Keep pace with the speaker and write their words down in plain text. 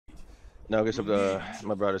No, because of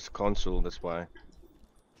my brother's console. That's why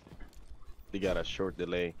they got a short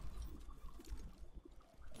delay.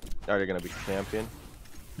 Are they gonna be champion?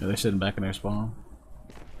 Yeah, they're sitting back in their spawn.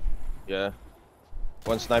 Yeah.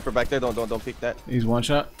 One sniper back there. Don't pick that. He's one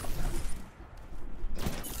shot.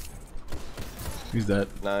 He's dead.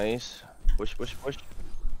 Nice. Push.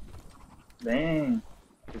 Dang.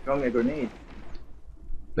 You throw me a grenade.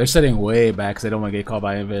 They're sitting way back because they don't want to get caught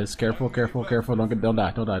by invis. Careful. Don't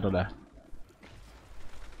die.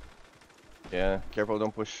 Yeah. Careful.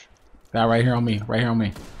 Don't push. Guy right here on me.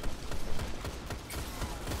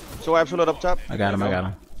 So absolute up top. I got him.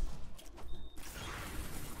 Alright,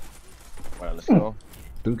 let's go.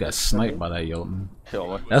 Dude got sniped by that Jotun. Kill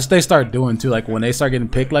one. That's what they start doing too. Like when they start getting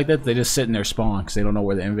picked like that, they just sit in their spawn because they don't know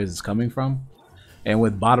where the invis is coming from. And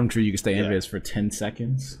with bottom tree, you can stay invis for 10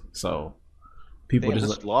 seconds. So people Damn,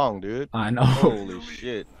 just that's long, dude. I know. Holy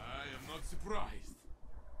shit.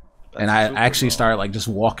 And I actually start like just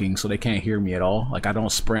walking so they can't hear me at all. Like I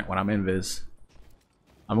don't sprint when I'm invis.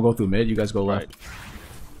 I'm gonna go through mid. You guys go left.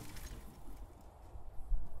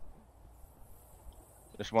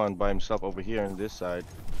 There's one by himself over here on this side.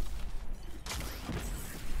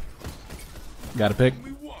 Got a pick.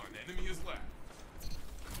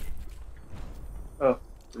 Oh.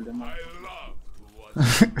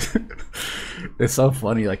 It's so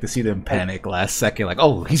funny, like to see them panic last second. Like,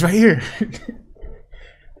 oh, he's right here.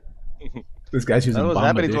 This guy's using. That was bomb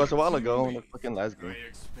happening to dick. us a while ago in the fucking last game.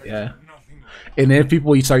 Yeah. And then if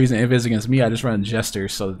people start using invis against me, I just run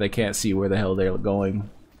gestures so that they can't see where the hell they're going.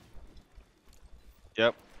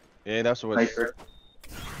 Yep. Yeah, that's what Sniper.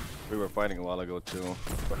 we were fighting a while ago too.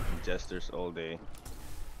 Fucking jesters all day.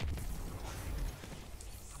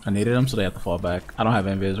 I needed them, so they have to fall back. I don't have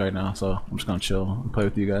invis right now, so I'm just gonna chill and play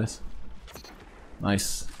with you guys.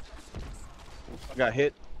 Nice. I got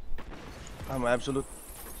hit. I'm absolute.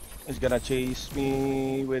 He's gonna chase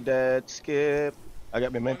me with that skip. I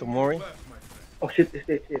got Memento Mori. Oh shit.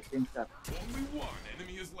 Same shot.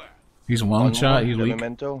 He's one shot. He's got weak.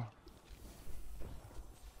 Memento.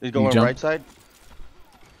 He's going jump? right side.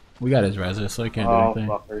 We got his resist, so he can't do Oh, anything.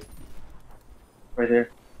 fucker. Right there.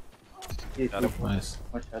 He's Got him. Nice.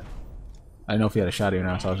 one shot. I didn't know if he had a shot here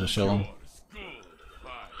now, so I was just chilling.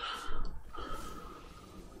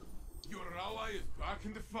 Your ally is back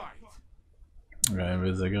in the fight. I got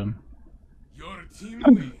invis again. Your team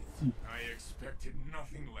leads. I expected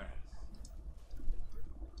nothing less.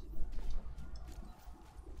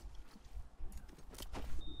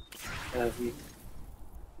 He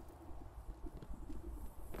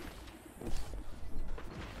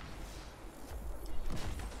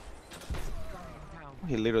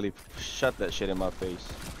He literally shot that shit in my face.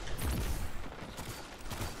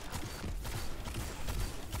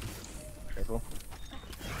 Careful.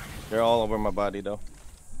 They're all over my body though.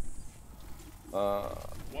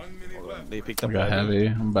 1 minute left. They picked I up got heavy.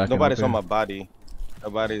 I'm back. Nobody's on my body.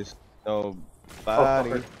 Nobody's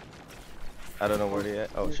fucker. I don't know where they at.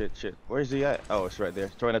 Oh shit. Where's he at? Oh, it's right there.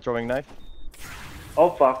 Throwing knife. Oh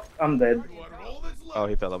fuck. I'm dead. You are all that's left. Oh,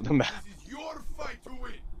 he fell off the map. This is your fight to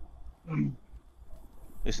win.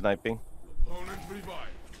 He's sniping. Opponent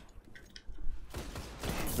revived.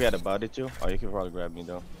 We had a body too. Oh, you can probably grab me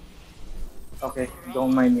though. Okay.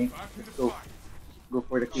 Don't mind me. Back in the Go. fight. Go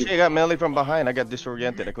for the Shit, kill. I got melee from behind. I got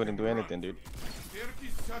disoriented. I couldn't do anything, dude. 30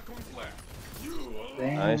 seconds left. You are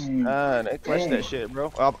Dang. Nice. I clutched that shit,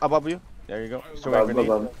 bro. Above you. There you go. Throw a Above, grenade.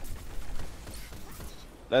 above.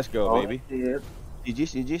 Let's go, Oh, baby. shit.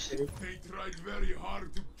 GG's. They tried very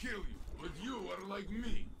hard to kill you, but you are like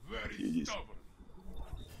me, very Jeez. stubborn.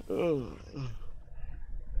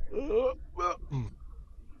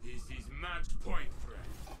 This is match point, friend.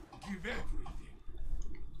 Give everything.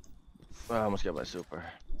 I almost got my super.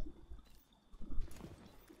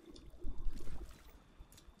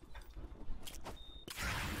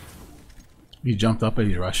 He jumped up and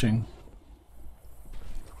he's rushing.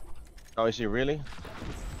 Oh, is he really?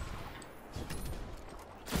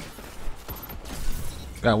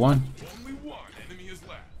 Got one. Only one enemy is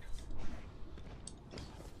left.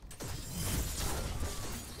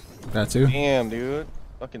 Got two. Damn, dude.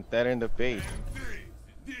 Fucking Tether in the face.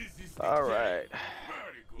 This is the Alright. Very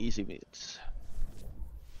good. Easy bits.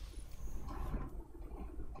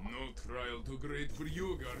 No trial too great for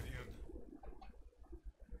you, Guardian.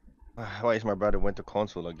 Why is my brother went to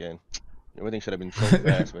console again? Everything should have been so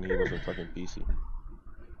fast when he was on fucking PC.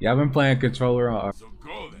 Yeah, I've been playing controller on. So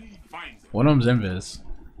go then, find them. One of them's invis.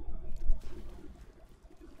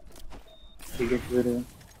 He gets rid of him.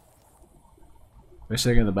 They're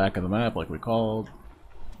sitting in the back of the map like we called.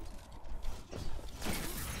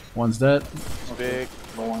 One's dead. It's big.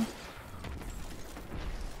 No one.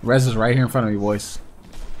 Rez is right here in front of me, boys.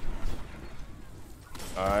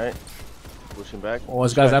 Alright. Pushing back. Oh,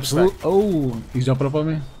 this guy's Back, absolute. back. Oh, he's jumping up on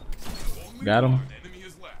me. Got him.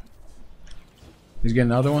 He's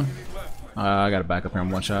getting another one. I gotta back up here. I'm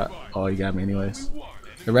one shot. Oh, he got me anyways.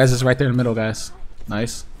 The Rez is right there in the middle, guys.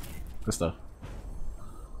 Nice. Good stuff.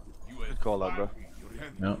 Good call out, bro.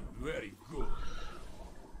 Yep. Very good.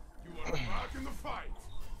 You are back in the fight.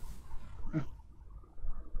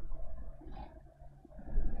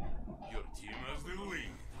 Your team has the lead.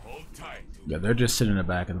 Hold tight. Yeah, they're just sitting in the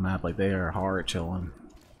back of the map like they are hard chilling.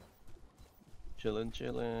 Chilling,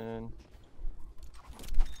 chilling.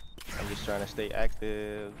 I'm just trying to stay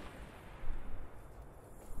active.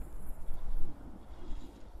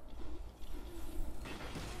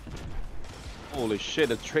 Holy shit,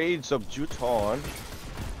 the trades of Juton.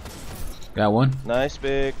 Got one. Nice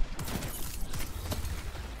pick.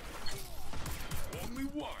 Only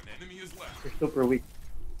one enemy is left. You're super weak.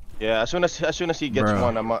 Yeah, as soon as he gets Bruh.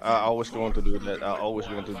 one, I always going to do that. I always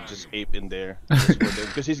going to just ape in there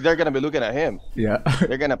because they're gonna be looking at him. Yeah.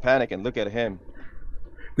 They're gonna panic and look at him.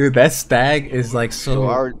 Dude, that stag is like so. So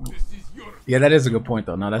our This is your Yeah, that is a good point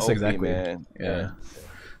though. No, that's OP, exactly. man. Yeah.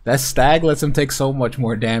 That stag lets him take so much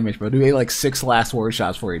more damage, bro. Dude, he ate like 6 last word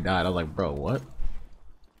shots before he died. I was like, bro, what?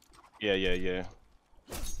 yeah.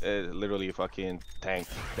 Literally fucking tank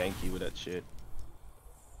you with that shit.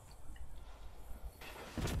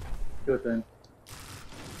 Your turn.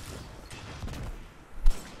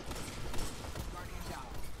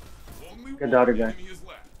 only Get the other guy. enemy is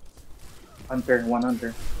left. Hunter, one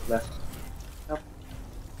hunter. Left. Up.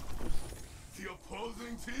 The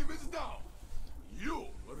opposing team is down. You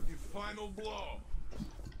are the final blow.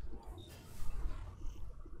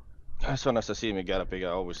 As soon as I see him, you gotta pick. I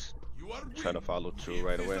always You are try to winning. follow through Keep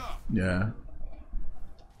right this away. up. Yeah.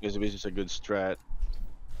 Because it's just a good strat.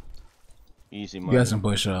 Easy You money. guys can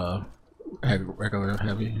push regular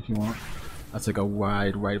heavy if you want. That's like a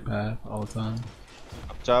wide right path all the time.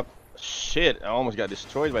 Up top. Shit, I almost got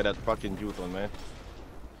destroyed by that fucking Juton, man.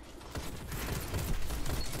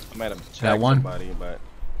 I might have tagged one. somebody, but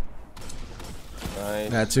nice.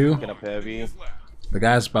 Got two. Picking up heavy. The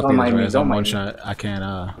guy's about Don't to mind get me, his don't on one mind me. shot. I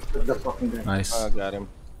can't, Put the fucking guy. nice. I got him.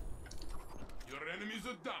 Your enemies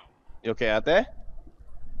are down. You okay out there?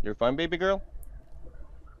 You're fine, baby girl?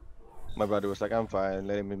 My brother was like, I'm fine.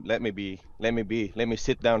 Let me be. Let me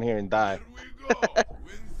sit down here and die. Here we go.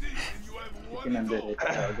 Win Z and you have You one can end goal. it.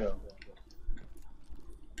 Go, go.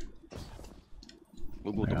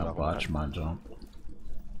 We'll go I to gotta Black watch Ops. my jump.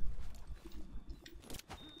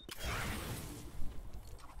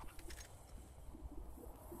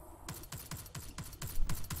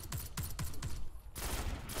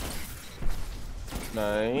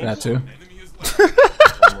 Nice. Got two. Enemy is left.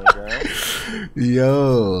 One more down.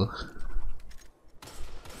 Yo.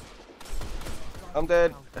 I'm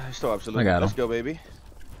dead. Still absolutely. I got him. Let's go, baby.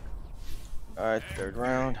 Alright, third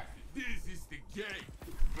round. This is the game.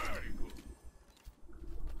 Very good.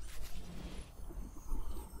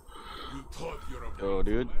 You taught your Go,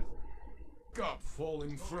 dude. Cup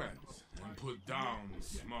falling friends and put down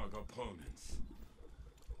smug opponents.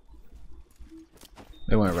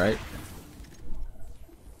 They went right.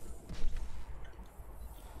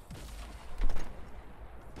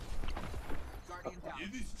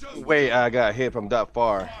 It is just Wait, I got hit from that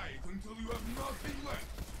far. fight until you have nothing left.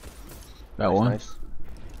 Got one. Nice.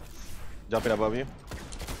 Jumping above you.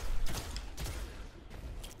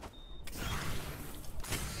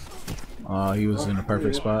 He was in the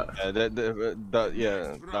perfect spot. Yeah,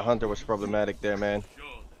 the hunter was problematic there, man.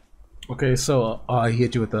 Okay, so he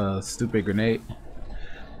hit you with a stupid grenade.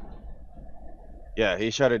 Yeah,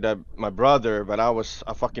 he shot it at my brother, but I was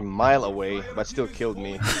a fucking mile away, but still killed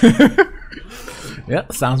me.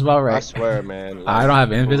 Yep, sounds about I right. swear, man. I don't have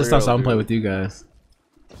for invis stuff, so real, I'm playing dude. with you guys.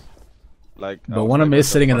 Like, I But was one of like, them is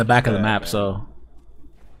what sitting in the fuck back is of the that, map, man? so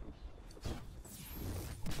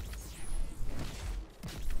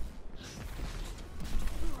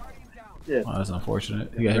Yeah. oh, that's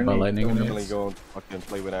unfortunate. You got hit by lightning. Definitely grenades. go and fucking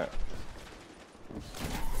play with that.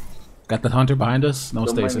 Got the hunter behind us. No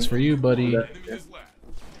Don't mind stasis me. for you, buddy. Left, Enemy yeah. is left.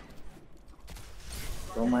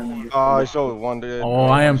 Don't mind me. Oh, I saw one dude. Oh,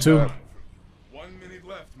 I am too. 1 minute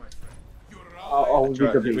left, my friend. Your I'll ally,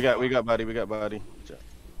 do the bait. We got body. your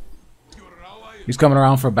ally is He's coming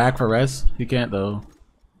around for back for res. He can't though.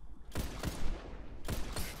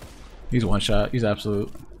 He's one shot. He's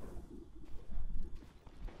absolute.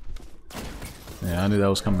 Yeah, I knew that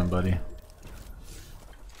was coming, buddy.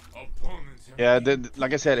 opponents have Yeah,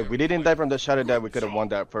 like I said, if we didn't die from the shot at that, we could have won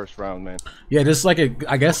that first round, man. Yeah, just like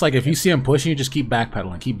I guess like if you see him pushing, you just keep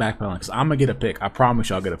backpedaling, Cause I'm gonna get a pick. I promise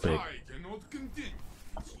you, I'll get a pick. I cannot continue.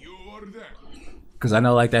 are there. Cause I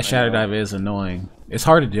know like that shatter dive is annoying. It's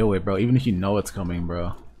hard to deal with, bro. Even if you know it's coming,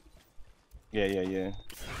 bro. Yeah.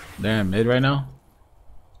 They're in mid right now.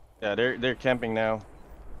 Yeah, they're camping now.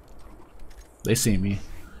 They see me.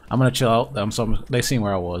 I'm gonna chill out. They seen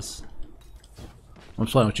where I was. I'm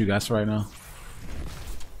playing with you guys right now.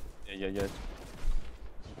 Yeah.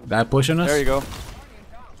 Guy pushing us. There you go.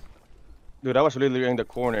 Dude, I was literally in the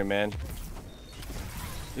corner, man.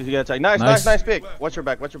 You get attacked. Nice pick. Watch your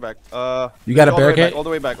back. You got a barricade? All the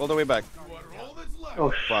way back. You are all that's left.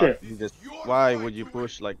 Oh Fuck. shit. Why would you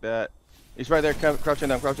push like that? He's right there, crouching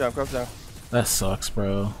down. That sucks,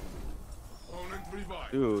 bro. Opponent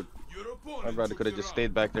revived. Dude, Your my opponent brother took could have the just round.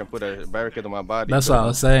 stayed back there and put a barricade on my body. That's what I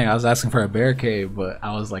was saying. I was asking for a barricade, but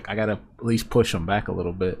I was like, I gotta at least push him back a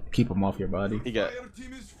little bit, keep him off your body. He got, Fire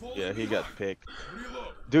team is falling yeah, he got behind. picked. Reload.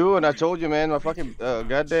 Dude, and I told you, man, my fucking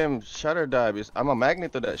goddamn shatter dive is. I'm a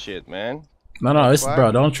magnet to that shit, man. No, it's Why?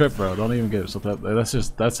 bro. Don't trip, bro. Don't even get it. So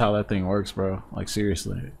that's how that thing works, bro. Like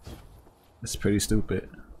seriously, it's pretty stupid.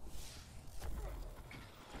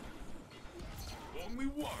 Only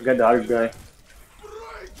one. I got the other guy.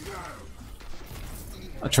 Breakdown.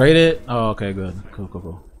 I traded. Oh, okay, good.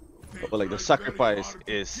 Cool. But like the sacrifice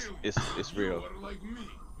is real. You are like me,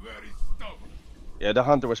 very stubborn. Yeah, the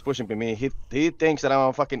hunter was pushing for me. He thinks that I'm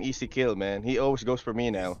a fucking easy kill, man. He always goes for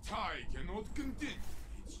me now. Tie cannot continue.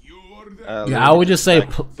 It's you or them. Yeah, I Literally would just say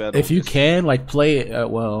like battle if you just- can like play.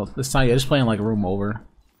 Well, this time, yeah, just playing like room over.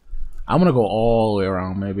 I'm gonna go all the way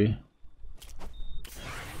around, maybe.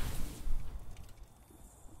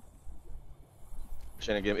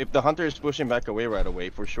 Again, if the hunter is pushing back away right away,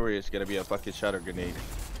 for sure it's gonna be a fucking shatter grenade.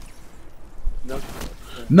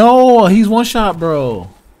 No, he's one shot, bro.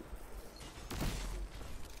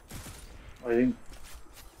 I think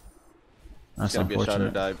It's That's gonna be a shatter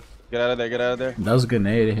unfortunate. dive. Get out of there. That was a good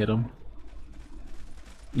nade. It hit him.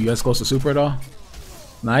 You guys close to super at all?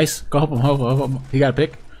 Nice. Go help him. He got a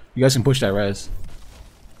pick. You guys can push that res.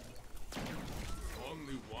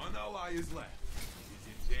 Only one ally is left.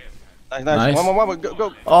 It is in their hands. Nice. Nice. One more.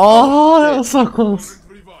 Go. Oh, that was so close.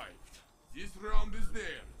 Opponent revived. This round is theirs,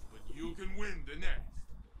 but you can win the next.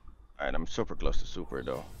 Alright, I'm super close to super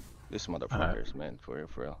though. This motherfuckers, man, for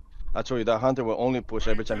real. I told you that hunter will only push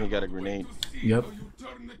every time he got a grenade. To see Yep. how you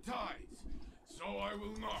turn the tides. So I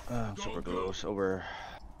will not. I'm Go, super go. close. Over,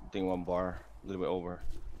 I think 1 bar, a little bit over.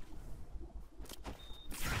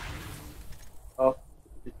 oh,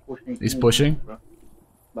 he's pushing. He's me, pushing? bro.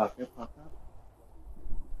 Back up.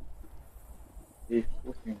 He's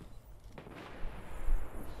pushing.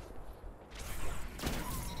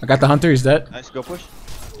 I got the hunter. He's dead. Nice, go push.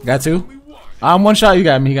 Got two. Only one. I'm one shot. You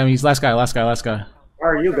got me. He got me. He's last guy.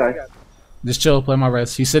 Where are you guys? Just chill. Play my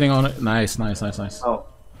res. He's sitting on it. Nice. Oh,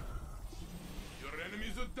 Your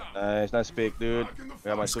enemies are down. Nice pick, dude. Back in the We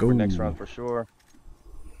got my Let's super go. next round for sure.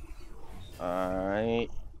 Alright.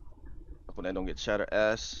 Hopefully I don't get shatter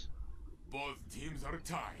ass. Both teams are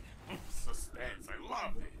tied. Suspense, I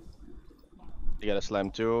love it. You gotta slam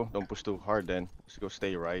too. Don't push too hard then. Just go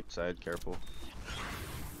stay right side, careful.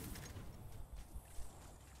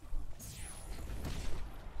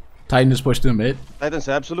 Titan just pushed through mid. Titan's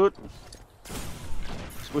absolute.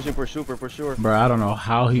 He's pushing for super for sure. Bro, I don't know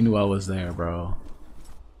how he knew I was there, bro.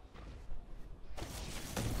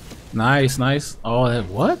 Nice. Oh,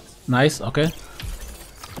 what? Nice. Okay.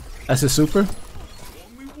 That's his super.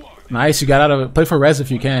 Only one. Nice. You got out of it. Play for res if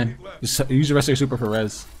you can. Just use the rest of your super for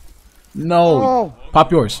res. No. Oh. Pop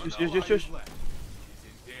yours. Shush.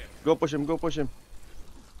 Go push him. Go push.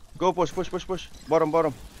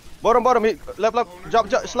 Bottom. He, left. Jump,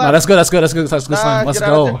 slap. No, that's good. That's good. Slime. Let's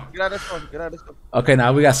go. Get out of this one. Okay,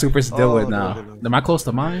 now we got supers to deal with Oh, now. no. Am I close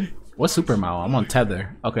to mine? What super am I? I'm on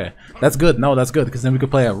tether. Okay, that's good. No, that's good because then we could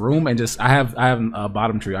play a room and just I have a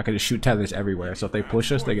bottom tree. I can just shoot tethers everywhere. So if they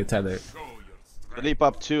push us, they get tethered. Show your strength. They leap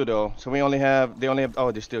up 2 though. So they only have,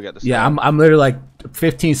 oh, they still got the Yeah, slam. I'm literally like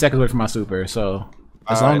 15 seconds away from my super. So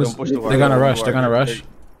as Alright, long as don't push too hard, they're gonna don't rush, push they're too gonna hard. rush.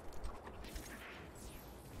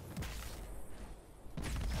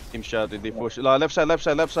 Team shot, they push. Left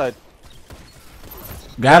side.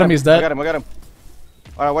 Got him. He's I dead. got him.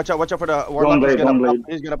 Alright, watch out for the warlock. One blade.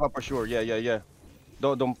 He's gonna pop for sure. Yeah.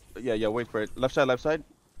 Don't, wait for it. Left side. right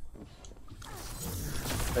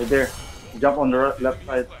there. Jump on the left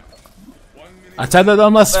side. 1 minute. I tethered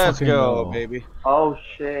them. Let's Let's fucking go, go. baby. Oh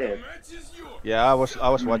shit. Match is yours. Yeah, I was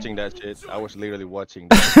watching that shit. I was literally watching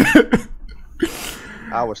that.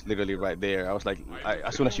 I was literally right there. I was like,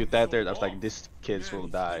 as soon as you tethered, I was like, this kids will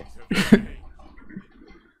die.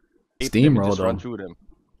 Steamroll Just run them. through them.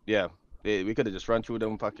 Yeah, we could have just run through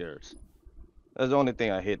them fuckers. That's the only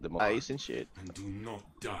thing I hate the most. Ice and shit. And do not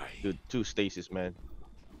die. Dude, 2 stasis, man.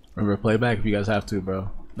 Remember, play back if you guys have to, bro.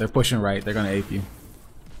 They're pushing right. They're gonna ape you.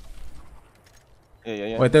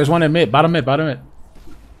 Yeah. Wait, there's one in mid. Bottom mid.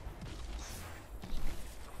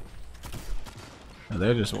 Oh,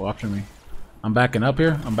 they're just watching me. I'm backing up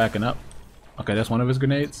here. Okay, that's one of his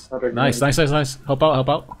grenades. Nice. Help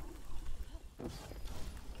out.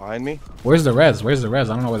 Behind me. Where's the res? I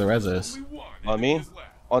don't know where the res is. On me?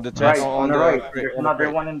 On the Right, tank. on the right. There's another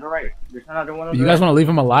one in the right. You guys want to leave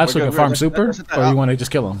him alive so we We're can good, farm we're super? good. Or you want to just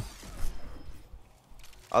kill him?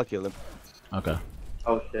 I'll kill him. Okay.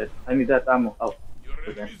 Oh shit. I need that ammo. Oh. Your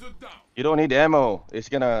Okay. enemies are down. You don't need ammo. It's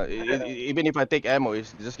gonna even if I take ammo,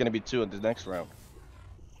 it's just gonna be 2 in the next round.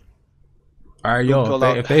 Alright, Don't yo, call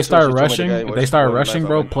if they out- start so she told me the rushing, guy if was they start going rushing,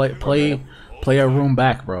 left, bro, I went- play a room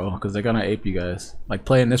back, bro, because they're gonna ape you guys. Like,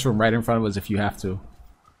 play in this room right in front of us if you have to.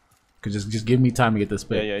 Cause just give me time to get this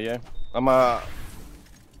pick. Yeah. I'm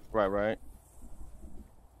right.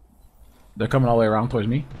 They're coming all the way around towards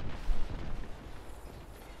me.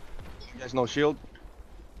 You guys no shield.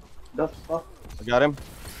 The fuck? I got him.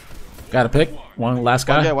 Got a pick. One last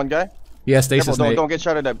guy. One guy. He has stasis Careful, nade. don't get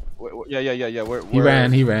shot at that. Yeah.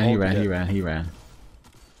 He ran.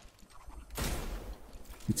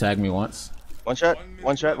 He tagged me once. One shot.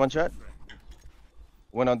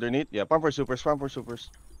 Went underneath. Yeah, pump for supers.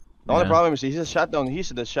 The only Yeah. problem is he's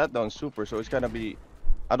the shutdown super, so it's gonna be.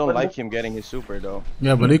 I don't like him getting his super though.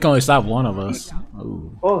 Yeah, but he can only stop one of us.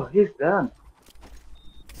 Ooh. Oh, he's done.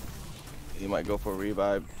 He might go for a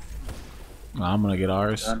revive. Well, I'm gonna get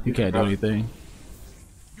ours. He can't do anything.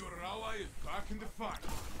 Your ally is back in the fight.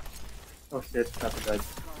 Oh shit, not the guy.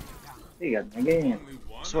 He got me again. Only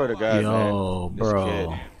one Swear to ally. God, Yo, man. This bro.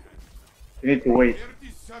 kid. You need to wait.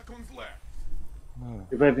 30 seconds left.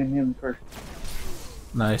 Reviving him first.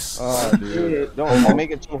 Nice. Oh, dude. Don't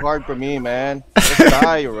make it too hard for me, man. Just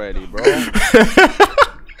die already, bro.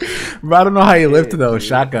 Bro, I don't know how you live to those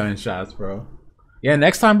shotgun shots, bro. Yeah,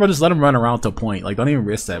 next time, bro, just let him run around to a point. Like, don't even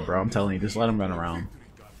risk that, bro. I'm telling you, just let him run around.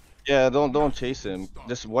 Yeah, don't chase him.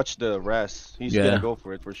 Just watch the rest. He's Yeah. gonna go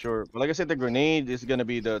for it for sure. But like I said, the grenade is gonna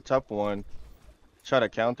be the tough one. Try to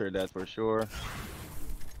counter that for sure.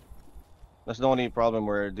 That's the only problem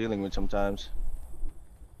we're dealing with sometimes.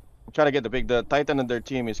 I'm trying to get the Titan on their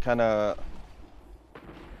team is kind of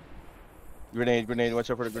grenade.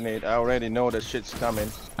 Watch out for the grenade. I already know that shit's coming.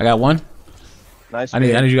 I got one. Nice. I need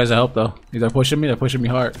you guys to help though. They're pushing me. They're pushing me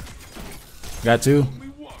hard. Got two. Only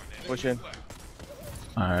one enemy Push in. left.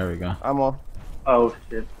 Alright, there we go. I'm off. Oh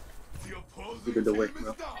shit. The opposing Look at the team way, is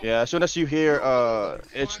bro. down. Yeah, as soon as you hear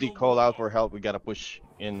HD call out for help, we gotta push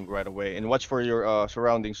in right away. And watch for your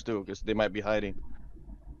surroundings too, because they might be hiding.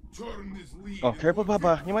 Turn this lead Oh, into careful, a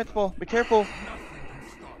Baba. You might fall. Be careful.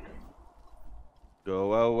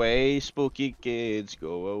 Go away, spooky kids.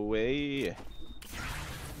 Go away.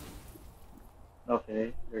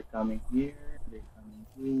 Okay, they're coming here.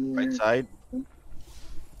 Right side.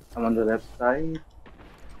 I'm on the left side.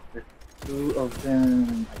 There's two of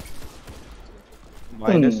them.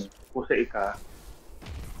 Minus. Pusa ka.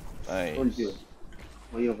 Told Nice. you.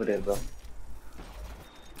 Way over there, bro.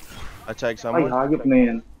 Attack Ay, someone. hayop na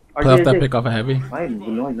yan. Play off that pick off a heavy. Ay,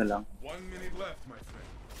 bunuhay na lang. 1 minute left, my friend.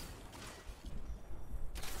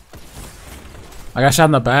 I got shot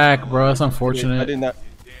in the back, bro. That's I unfortunate.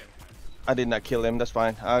 did not kill him. That's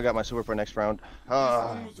fine. I got my super for next round.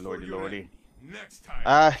 Ah, lordy. Next time.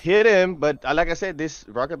 I hit him, but like I said, this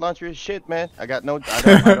rocket launcher is shit, man. I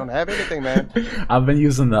don't have anything, man. I've been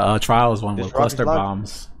using the trials one This with rocket cluster launcher-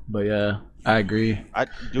 bombs, but yeah, I agree.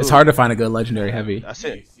 Dude, It's hard to find a good legendary heavy. That's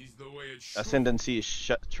it. This is the way it should. Ascendancy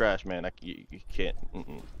is trash, man. You can't,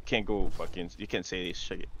 can't go fucking. You can't say this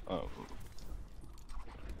shit.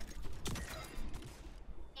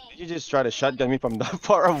 Did you just try to shotgun me from that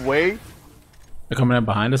far away? They're coming in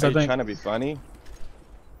behind us, Are I you think. trying to be funny?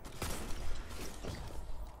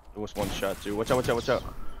 It was one shot too. Watch out.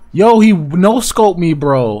 Yo, he no scoped me,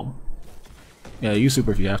 bro. Yeah, you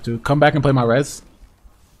super if you have to. Come back and play my res.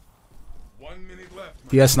 1 minute left.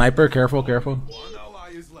 He has sniper. Careful. One ally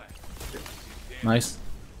is left. Nice.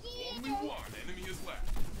 Only one enemy is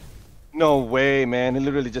left. No way, man. He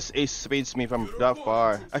literally just ace spades me from that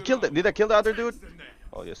far. I killed it. Did I kill the other dude?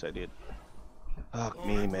 Oh, yes, I did. Fuck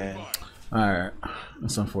me, man. Alright.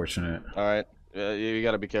 That's unfortunate. Alright. You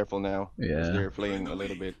gotta be careful now. 'Cause Yeah. They're playing a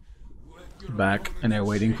little bit. Back, and they're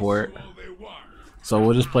waiting for it. All they want. So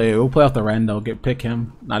we'll play off the rando. Pick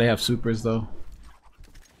him. Now they have supers, though.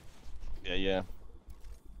 Yeah.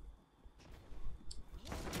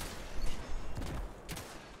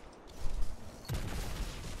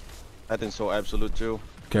 That thing's so absolute too.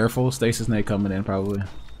 Careful. Stasis nade coming in, probably.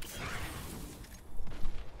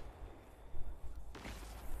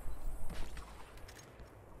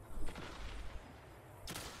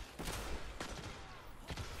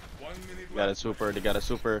 Got a super. They got a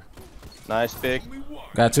super. Nice pick.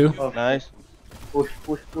 Got two. Nice. Push.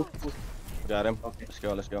 Got him. Okay. Let's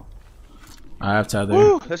go. Let's go. I have Tether.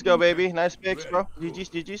 Woo! Let's go, baby. Nice picks, bro.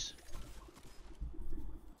 GG's.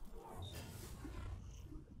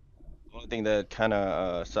 Only thing that kind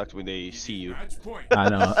of sucks when they see you. Match point. I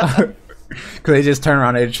know. Cause they just turn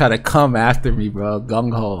around and try to come after me, bro.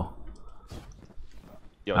 Gung ho.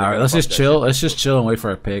 Yo, All right, let's just chill. Let's just chill and wait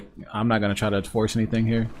for a pick. I'm not gonna try to force anything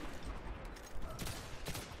here.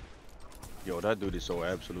 Yo, that dude is so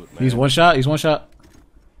absolute, man. He's one shot. He's one shot.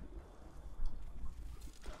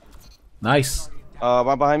 Nice.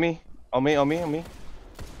 One behind me. On me.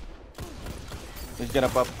 He's gonna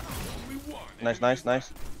pop. Nice.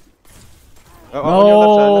 Oh, on your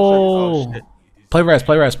left side. Oh, shit. Play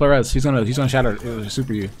res. He's gonna shatter.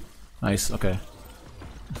 Super you. Nice. Okay.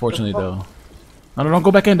 Unfortunately, though. No, don't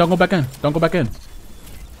go back in. Don't go back in.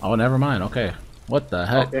 Oh, never mind. Okay. What the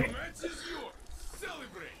heck? Okay. Match is yours.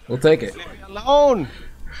 Celebrate. We'll take it. Leave me alone.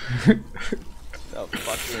 That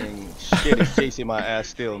fucking shit is chasing my ass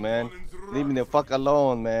still, man. Leave me the fuck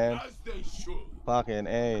alone, man. As they should. Fucking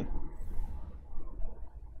A.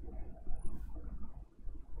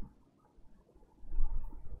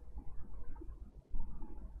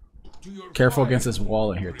 To your Careful fight, against this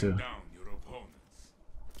wall in here too. down your opponents.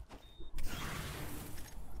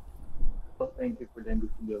 Well, thank you for the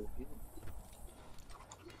invisibility.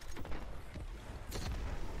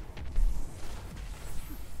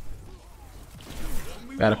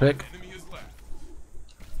 Got a pick. Enemy is left.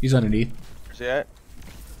 He's underneath. Where's he at?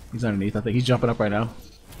 He's underneath. I think he's jumping up right now.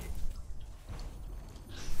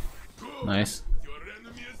 Good. Nice. Your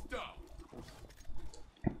enemy is down.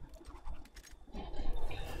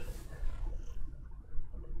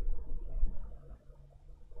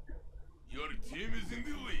 Your team is in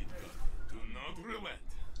the lead. Do not relent.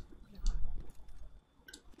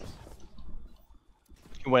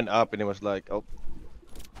 He went up and it was like, oh.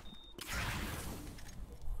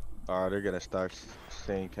 Oh, they're gonna start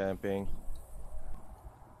staying camping.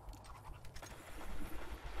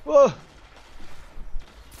 Whoa!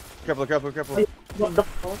 Careful. Wait, what the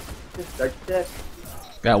fuck? Just start that.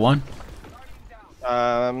 Got one.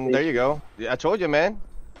 There you go. Yeah, I told you, man.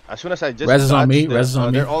 As soon as I just Res is on dodged me, them, res is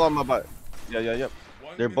on they're me. all on my body. Yeah. One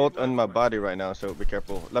They're minute both on my remaining. body right now, so be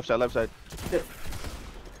careful. Left side.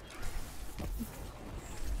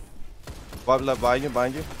 Bob, left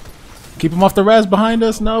behind you. Keep him off the res behind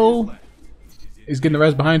us. No. He's getting the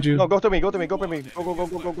res behind you. No, go to me. Go.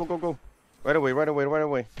 Right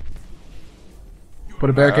away. Put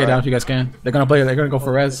a barricade down if you guys can. They're gonna play. They're gonna go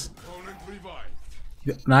for res. Opponent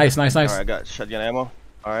revived. Nice. Alright, I got shotgun ammo.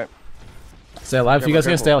 Alright. Stay alive. If you guys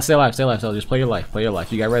can Careful. stay alive. So just play your life. You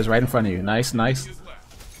got res right in front of you. Nice. Is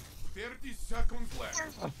left. 30 seconds left.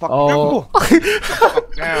 Fuck, Oh.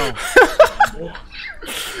 fuck down.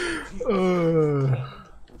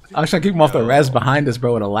 I was trying to keep him off the res behind us,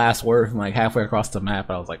 bro, with a last word from like halfway across the map.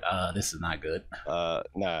 I was like, this is not good. Nah,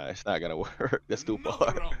 it's not gonna work. That's too Another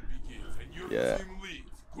far. round begins and your Yeah. team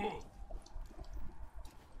leads. Good.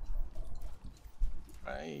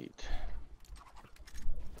 Right.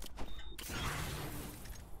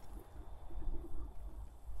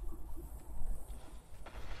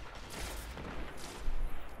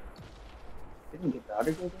 Didn't get the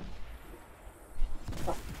other guy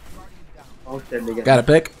then? Oh shit, they Got a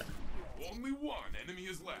pick. Only one enemy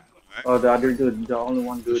is left. Oh, the other dude, the only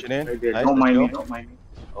one dude. Pushing in. Right there. Nice, Don't let's mind me, go. don't mind me.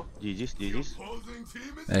 GG's. Opposing team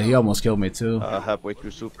is Yeah, he almost killed me too. Halfway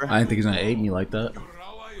through super. I didn't think he was gonna aid me like that. Your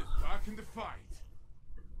ally is back in the fight.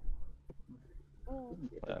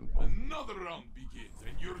 Um, Another round begins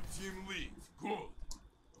and your team leads. Good.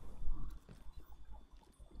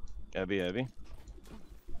 heavy.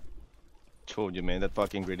 Told you, man. That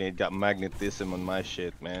fucking grenade got magnetism on my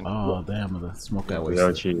shit, man. Oh damn! The smoke that way. I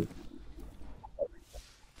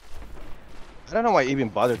don't know why I even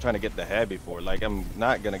bother trying to get the head before. Like, I'm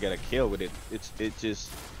not gonna get a kill with it. It's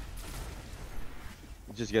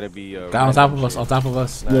just gonna be. Guy on top of us. On top of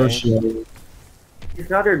us. Nice. He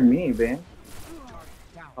shotted me, man.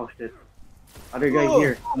 Oh shit. Other guy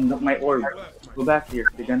here, on my orb. Go back here,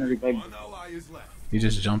 they're gonna revive me. One ally is left. He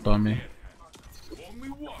just jumped on me. Only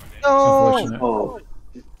one. No! Unfortunate. Oh,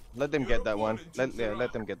 Let them get that one. Let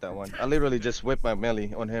them get that one. I literally just whipped my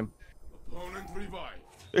melee on him. Opponent revived.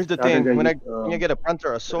 Here's the The other thing, guy when used, you get a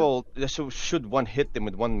Panther Assault, they should one hit them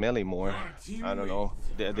with one melee more. Your team I don't know.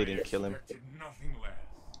 leads. They didn't kill him. Nothing left.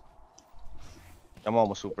 I'm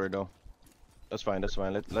almost super though. That's fine.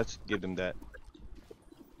 Let's give them that.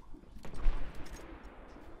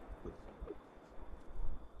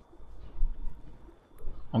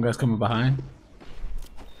 One guy's coming behind.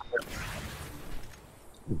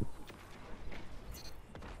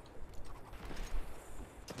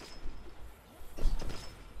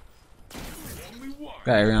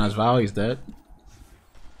 Got Ariana's vow, he's dead.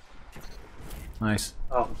 Nice.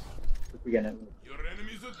 Oh, we get it. Your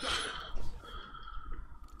enemies are down.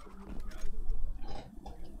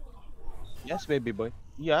 Yes, baby boy.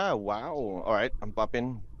 Yeah, wow. Alright, I'm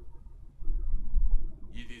popping.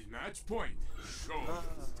 It is match point. Show your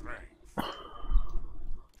strength.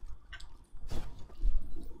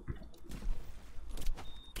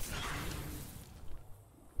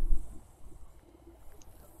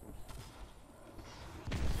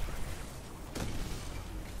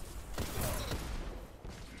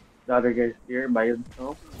 The other guy's here by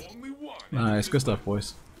himself. Only one. Nice, good stuff,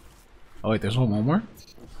 boys. Oh wait, there's one more?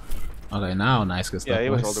 Okay, now nice, good stuff, Yeah, he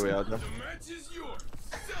was all boys. the way out there. The match is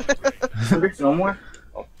yours. There's no more?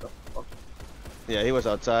 Oh, the fuck. Yeah, he was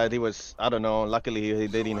outside. He was, I don't know. Luckily, he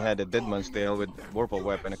didn't have the dead man's tail with Warple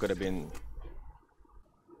weapon. It could have been.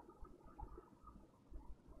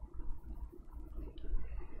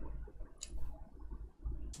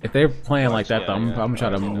 If they're playing like that, Yeah, though, I'm yeah. gonna try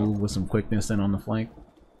to move with some quickness in on the flank.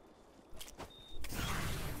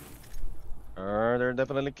 They're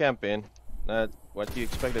definitely camping. Not what you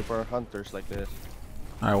expected for hunters like this.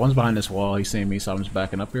 Alright, one's behind this wall. He's seeing me, so I'm just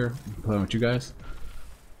backing up here. Playing with you guys.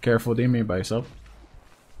 Careful, Demi, by yourself.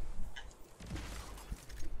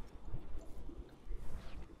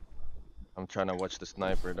 I'm trying to watch the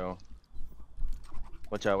sniper though.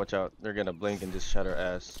 Watch out, watch out. They're gonna blink and just shut her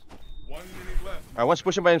ass. 1 minute left. Alright, one's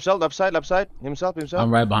pushing by himself, left side, himself.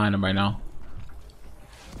 I'm right behind him right now.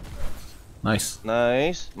 Nice.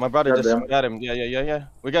 Nice. My brother Got just them. got him. Yeah.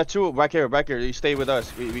 We got two back here. You stay with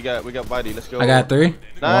us. We got body. Let's go. I got 3.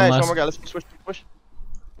 Nice. One One more less. guy. Let's push.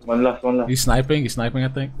 One last. He's sniping, I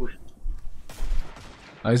think.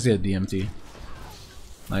 Oh, he's the DMT.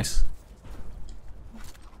 Nice.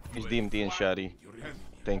 He's DMT and Shotty. Your enemy.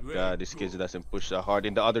 Thank God this kid doesn't push that hard.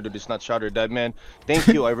 And the other dude is not shot or dead, man. Thank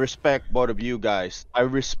you. I respect both of you guys. I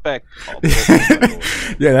respect. Oh,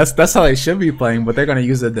 Yeah, that's how they should be playing, but they're gonna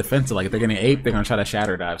use the defensive. Like if they're getting ape, they're gonna try to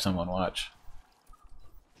shatter dive someone. Watch.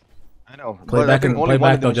 I know. Play But I back think and only play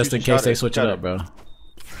one of back though, them just in shoots case they Shatter. switch it up, bro.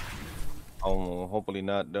 Oh, hopefully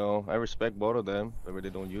not though. I respect both of them. Maybe they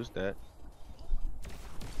don't use that.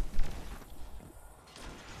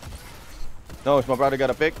 No, if my brother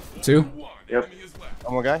got a pick. 2. One Yep. enemy is left.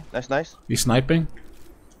 One more guy. Nice. He's sniping.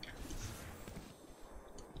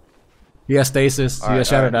 He has stasis. He Alright, has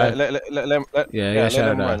shatter alright, dive. Yeah, he has let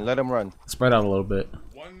shatter him dive. run. Let him run. Spread out a little bit.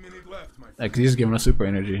 1 minute left, my friend. Like he's giving us super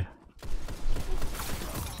energy.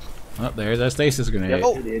 Oh, there's that stasis grenade. Yep,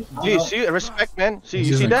 Oh, he did. Gee, see, respect, man. See, He's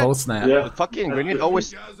you see using that? cold snap. Yeah. The fucking grenade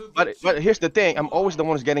always. But here's the thing. I'm always the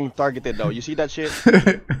one who's getting targeted though. You see that shit?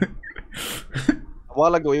 A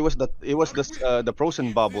while ago, it was the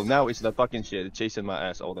frozen bubble. Now it's the fucking shit. It's chasing my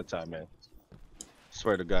ass all the time, man.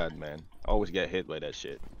 Swear to God, man. I always get hit by that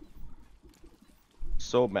shit.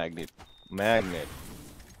 So magnet.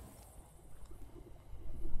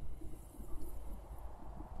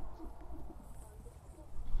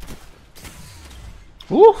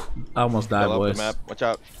 Woo! I almost died, Fell off boys. the map. Watch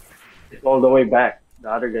out. It's all the way back. The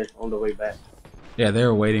other guy's all the way back. Yeah, they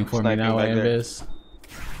were waiting for me Sniping now. back there. Invis.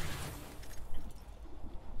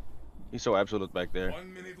 He's so absolute back there.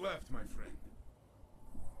 1 minute left, my friend.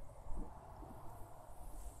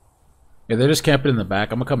 Yeah, they're just camping in the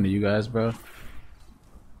back. I'm gonna come to you guys, bro.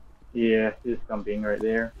 Yeah, he's camping right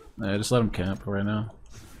there. Yeah, just let them camp right now.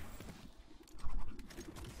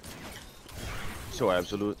 So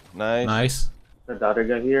absolute. Nice. Nice. The other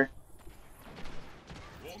guy here.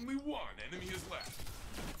 Only one enemy is left.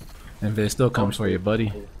 Invis still comes for you, buddy.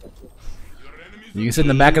 Your enemies You can sit in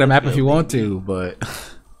the back of the map if you want to, but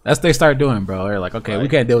that's what they start doing, bro. They're like, okay, we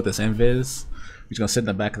can't deal with this Invis. We're just gonna sit in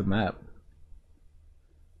the back of the map.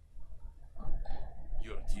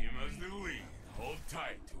 Your team has the lead. Hold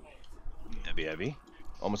tight to it. Heavy.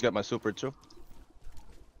 Almost got my super too.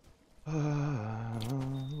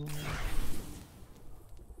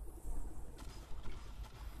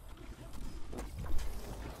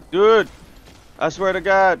 Dude, I swear to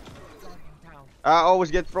God, I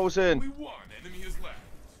always get frozen. Only one enemy is left.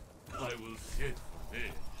 I will sit for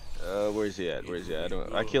this. Where is he at?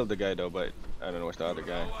 I killed the guy though, but I don't know what's the other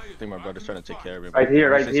guy. I think my brother's trying to take care of him. Right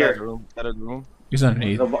here, right He's here. inside the room. Out of the room. He's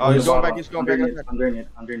underneath. Oh, he's going back. He's going back. Underneath.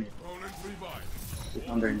 Opponent revived. He's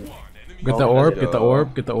underneath. One enemy Get the Oh, orb. let's Get the go.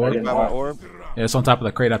 orb. Get the orb. Got my orb. Yeah, it's on top of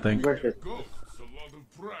the crate, I think. Where's it? Go. It's a lot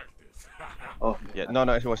of practice. Oh, Yeah,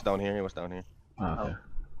 no, he was down here. Oh, okay.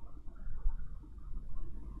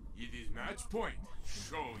 It is match point.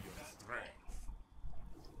 Show your strength.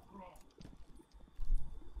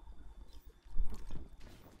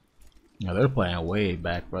 Yeah, they're playing way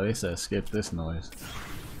back, bro. They said skip this noise.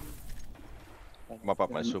 Mop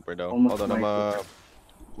up my super though. Almost Hold on, my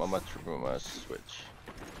Mama switch.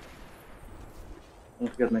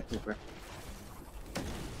 Let's get my super.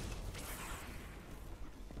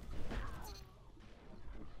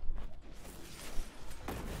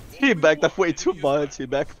 He backed up way too much. He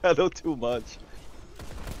backpedaled too much.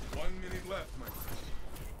 1 minute left, my friend.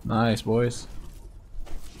 Nice, boys.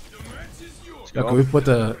 The match is yours. Yo, can we put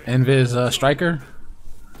the Invis striker?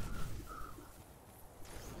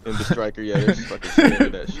 In the striker, yeah, they're just fucking scared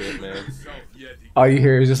of that shit, man. All you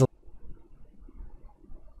hear is just.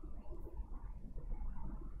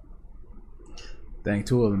 Dang,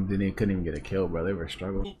 two of them couldn't even get a kill, bro. They were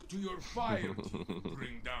struggling. Look to your fire.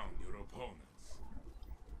 Bring down your opponents.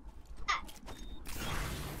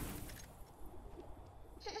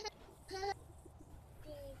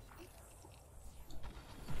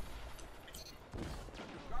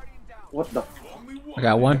 What the? I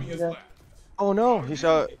got one. Enemy is left. Oh no, he's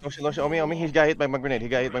no shit, on me. He got hit by my grenade.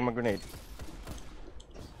 He's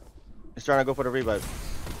trying to go for the revive.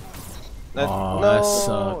 Oh, no, that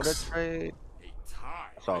sucks. That's right. A tie.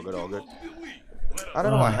 It's all good, all good. Of the lead. Let us I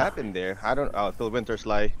don't know what happened there. I don't. Oh, Phil Winter's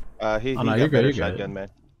lie. He no, got you're good, better you're good. shotgun, man.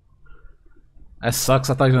 That sucks.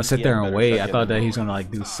 I thought he was gonna sit Yeah, there and better wait. I shotgun thought than that he's gonna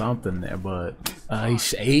like do something there, but he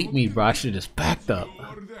ate me, bro. I should just backed up. go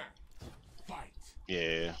over there. Fight.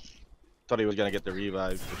 Yeah. Thought he was gonna get the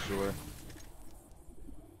revive for sure.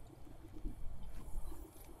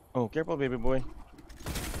 Oh, careful, baby boy.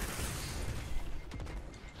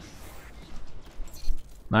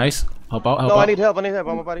 Nice. Help out. Help No, out. I need help.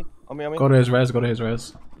 On my body. On me. Go to his res. Go to his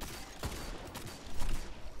res.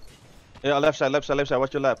 Yeah, left side. Watch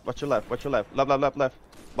your left. Left.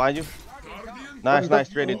 Behind you. Guardian. Nice.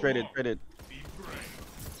 Traded. Be brave.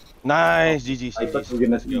 Nice. GG. I thought we're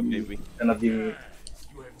Let's go, baby. gonna be. You have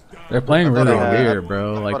done. They're playing I thought really I had- weird,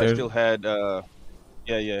 bro. I Like thought I they're. still had.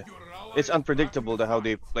 Yeah. Your ally It's unpredictable to how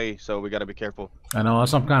they play, so we gotta be careful. I know.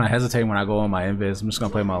 So I'm kind of hesitating when I go on my invis. I'm just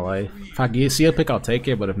gonna play my life. If I see a pick, I'll take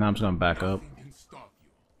it. But if not, I'm just gonna back up. can stop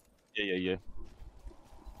you. Yeah.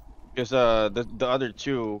 Because the other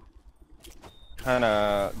two,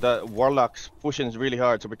 the warlocks pushing really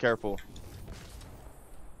hard, so be careful.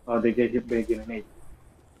 Oh, they get hit by a grenade.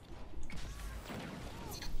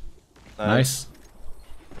 Nice.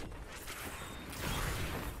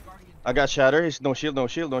 I got shatter. He's no shield.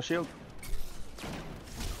 Only one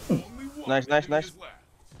Nice. enemy is left.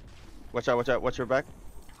 Watch out. Watch your back.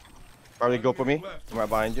 Probably go for me. I'm right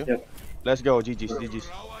behind you. Yep. Let's go. GG's. Your ally is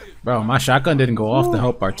Bro, my shotgun didn't go off to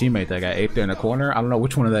help our teammate that got aped there in the corner. I don't know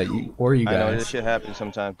which one of that were you I know this guys. shit happens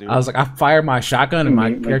sometimes, dude. I was like, I fired my shotgun and my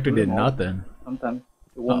My character did team nothing. Sometimes.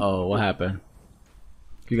 It Uh won't- oh, what happened?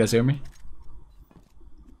 Can you guys hear me?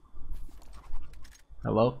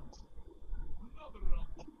 Hello?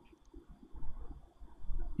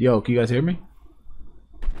 Yo, can you guys hear me?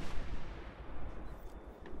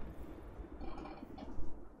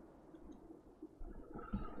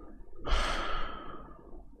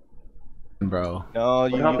 Bro. No,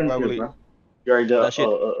 What you happened to probably you, bro? You're the. That shit-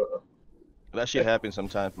 that shit happens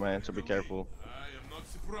sometimes, man. So be careful. I am not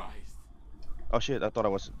surprised. Oh shit! I thought I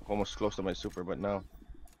was almost close to my super, but no.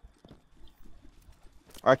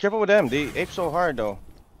 Alright, careful with them. They ape so hard though.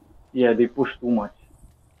 Yeah, they push too much.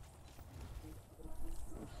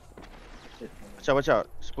 Watch out!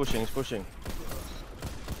 It's pushing.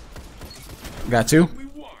 Got two? Only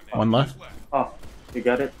one One enemy left. is left. Oh, you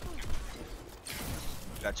got it?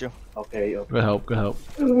 Got you. Okay. Good help, good help.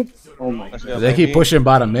 Oh my Let's god. go. They keep baby. pushing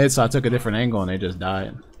bottom mid, so I took a different angle and they just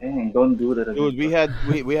died. Dang, don't do that again.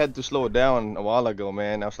 Dude, we had to slow it down a while ago,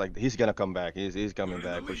 man. I was like, he's gonna come back. He's coming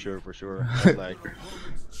back for sure. I was like,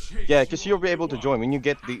 yeah, because you'll be able to join when you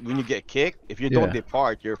get kicked. If you don't Yeah.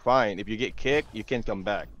 depart, you're fine. If you get kicked, you can come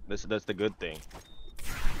back. That's the good thing.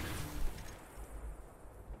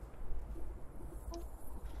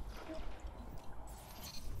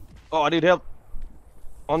 Oh, I need help.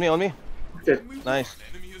 On me. Only Nice. one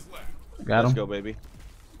enemy is left. Got Let's him. go, baby.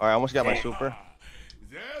 All right, I almost got my super.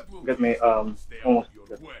 That will Get me, stay out almost of your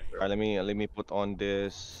got- way. All right, let me put on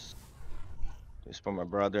this. This for my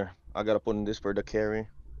brother. I gotta put on this for the carry.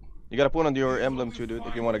 You gotta put on your emblem too, dude,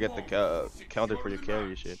 if you want to get the counter for your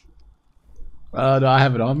carry shit. Do I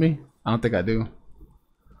have it on me? I don't think I do.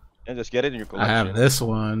 And just get it in your I collection. have this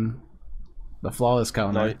one. The flawless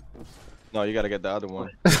counter. No, you gotta get the other one.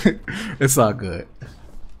 It's all good.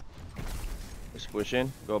 Just push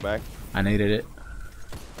in, go back. I needed it.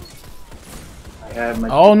 I have my.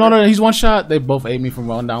 Oh no, he's one shot. They both ate me from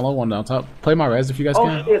one down low, one down top. Play my res if you guys Oh,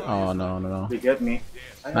 can. shit. Oh no. They get me.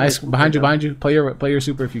 I have Nice, my behind super you. Play your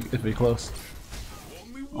super if you're close.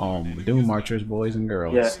 Only one enemy Doom is marchers, boys and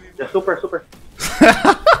girls. Yeah, super.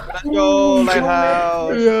 Let's go,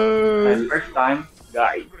 Lighthouse! My first time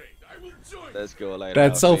guy. Let's go, like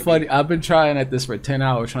That's so funny. I've been trying at this for 10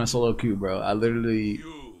 hours trying to solo queue, bro. I literally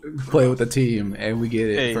play with the team and we get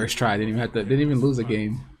it first try. Didn't even lose a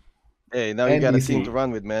game. Hey, now you got a team to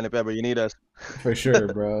run with, man. If ever you need us. For sure,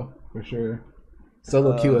 bro. For sure.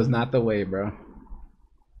 Solo queue is not the way, bro.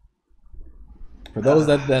 For those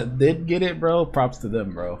that did get it, bro, props to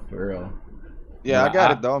them, bro. For real. Yeah, I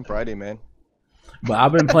got it though on Friday, man. But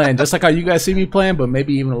I've been playing just like how you guys see me playing, but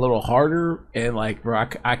maybe even a little harder. And like, bro,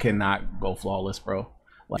 I cannot go flawless, bro.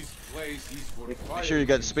 Like, Make sure you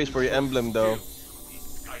got space for your emblem, though.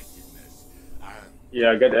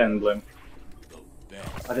 Yeah, I got emblem.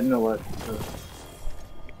 I didn't know what.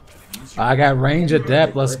 I got range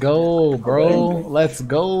adept. Let's go, bro. Let's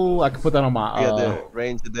go. I can put that on my. You got the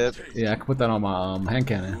range adept. Yeah, I can put that on my hand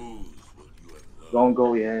cannon. Don't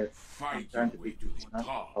go yet. I'm trying to be.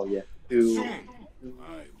 Oh yeah, two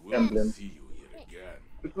emblem.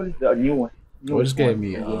 Which one is the new one? What just gave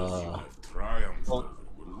me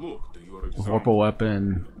Warple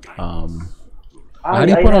weapon. How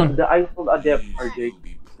do you put on the Eiffel Adept, RJ?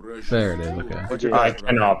 There it is. Okay. I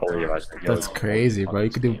cannot believe I said That's crazy, bro. You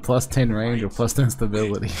could do +10 range or +10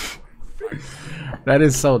 stability. That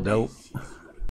is so dope.